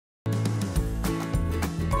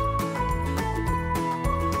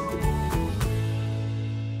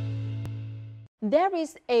There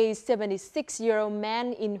is a 76-year-old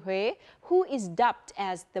man in Huế who is dubbed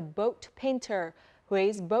as the boat painter.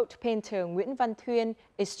 Hué's boat painter Nguyễn Văn Thuyên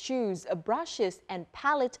eschews brushes and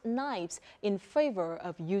palette knives in favor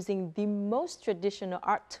of using the most traditional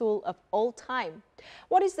art tool of all time.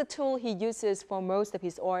 What is the tool he uses for most of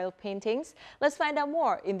his oil paintings? Let's find out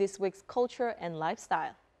more in this week's Culture and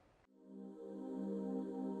Lifestyle.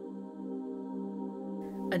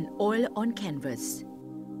 An oil on canvas.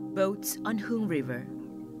 Boats on Hương River,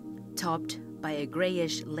 topped by a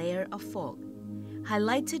grayish layer of fog,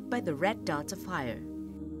 highlighted by the red dots of fire.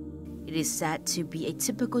 It is said to be a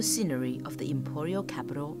typical scenery of the imperial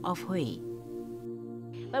capital of Huế.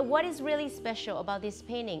 But what is really special about this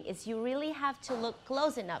painting is you really have to look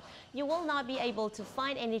close enough. You will not be able to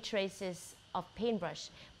find any traces of paintbrush,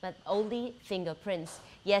 but only fingerprints.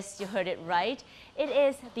 Yes, you heard it right. It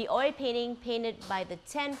is the oil painting painted by the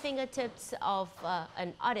 10 fingertips of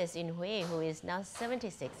an artist in Huế who is now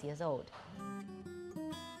 76 years old.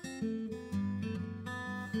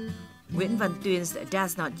 Nguyễn Văn Thuyên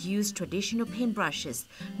does not use traditional paintbrushes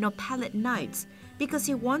nor palette knives because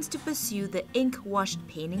he wants to pursue the ink-washed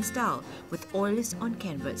painting style with oils on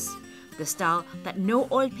canvas, the style that no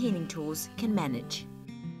oil painting tools can manage.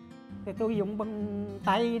 Thì tôi dùng bằng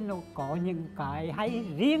tay, nó có những cái hay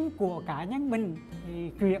riêng của cá nhân mình,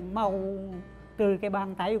 thì chuyển màu từ cái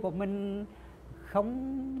bàn tay của mình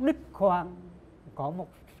không đứt khoảng, có một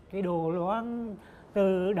cái độ loáng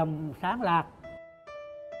từ đậm sáng lạc.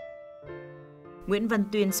 Nguyễn Văn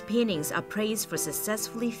Thuyên paintings are praised for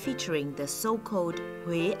successfully featuring the so-called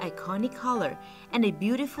Huế iconic color and a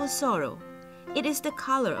beautiful sorrow. It is the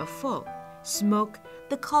color of fog, smoke,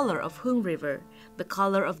 the color of Hương River, the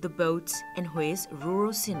color of the boats, and Hué's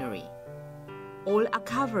rural scenery. All are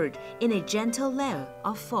covered in a gentle layer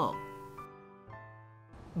of fog.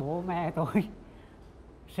 Bố mẹ tôi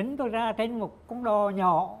sinh tôi ra trên một con đò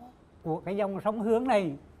nhỏ của cái dòng sông Hương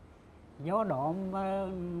này. Do đó mà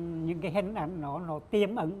những cái hình ảnh nó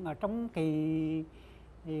tiềm ẩn ở trong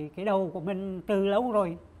cái đầu của mình từ lâu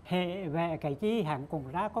rồi. Hệ vẽ cái chi hẳn cũng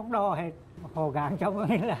ra con đò hết. Họ gán cho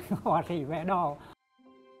mình là họa sĩ vẽ đò.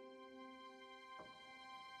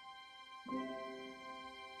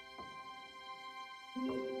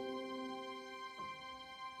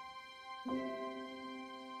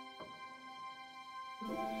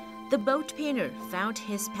 The boat painter found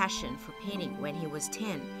his passion for painting when he was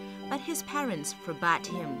 10, but his parents forbade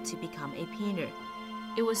him to become a painter.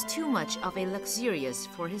 It was too much of a luxurious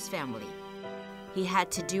for his family. He had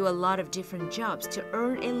to do a lot of different jobs to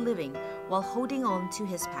earn a living while holding on to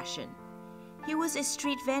his passion. He was a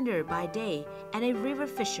street vendor by day and a river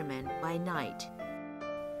fisherman by night.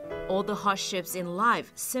 All the hardships in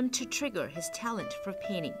life seemed to trigger his talent for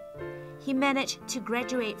painting. He managed to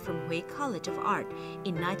graduate from Huế College of Art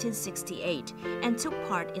in 1968 and took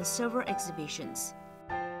part in several exhibitions.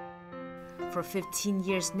 For 15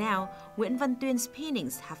 years now, Nguyễn Văn Thuyên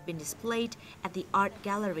paintings have been displayed at the Art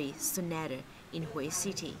Gallery Sonata in Huế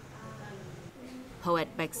City. Poet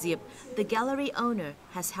Bạch Diệp, the gallery owner,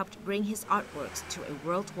 has helped bring his artworks to a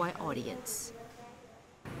worldwide audience.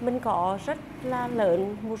 Mình có rất là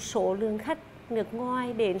lớn một số lượng khách nước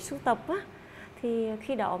ngoài đến sưu tập á, thì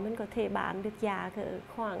khi đó mình có thể bán được giá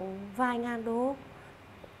khoảng vài ngàn đô,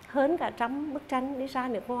 hơn cả 100 bức tranh đi ra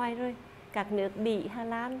nước ngoài rồi, các nước Bỉ, Hà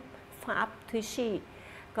Lan, Pháp, Thụy Sĩ.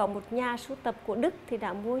 Có một nhà sưu tập của Đức thì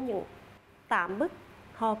đã mua những 8 bức.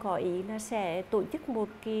 Họ có ý là sẽ tổ chức một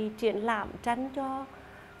cái triển lãm tranh cho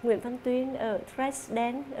Nguyễn Văn Thuyên ở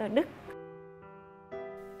Dresden, ở Đức.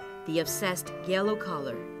 The obsessed yellow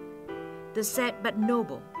color, the sad but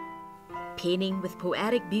noble, painting with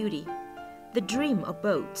poetic beauty, the dream of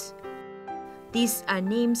boats. These are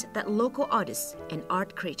names that local artists and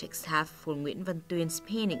art critics have for Nguyễn Văn Thuyên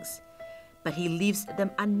paintings, but he leaves them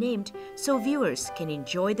unnamed so viewers can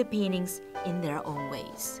enjoy the paintings in their own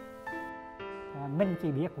ways. Mình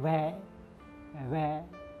chỉ biết vẽ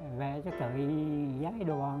cho tới giai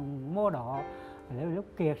đoạn mô đỏ, lúc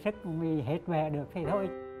kiệt sức mình hết vẽ được thì thôi.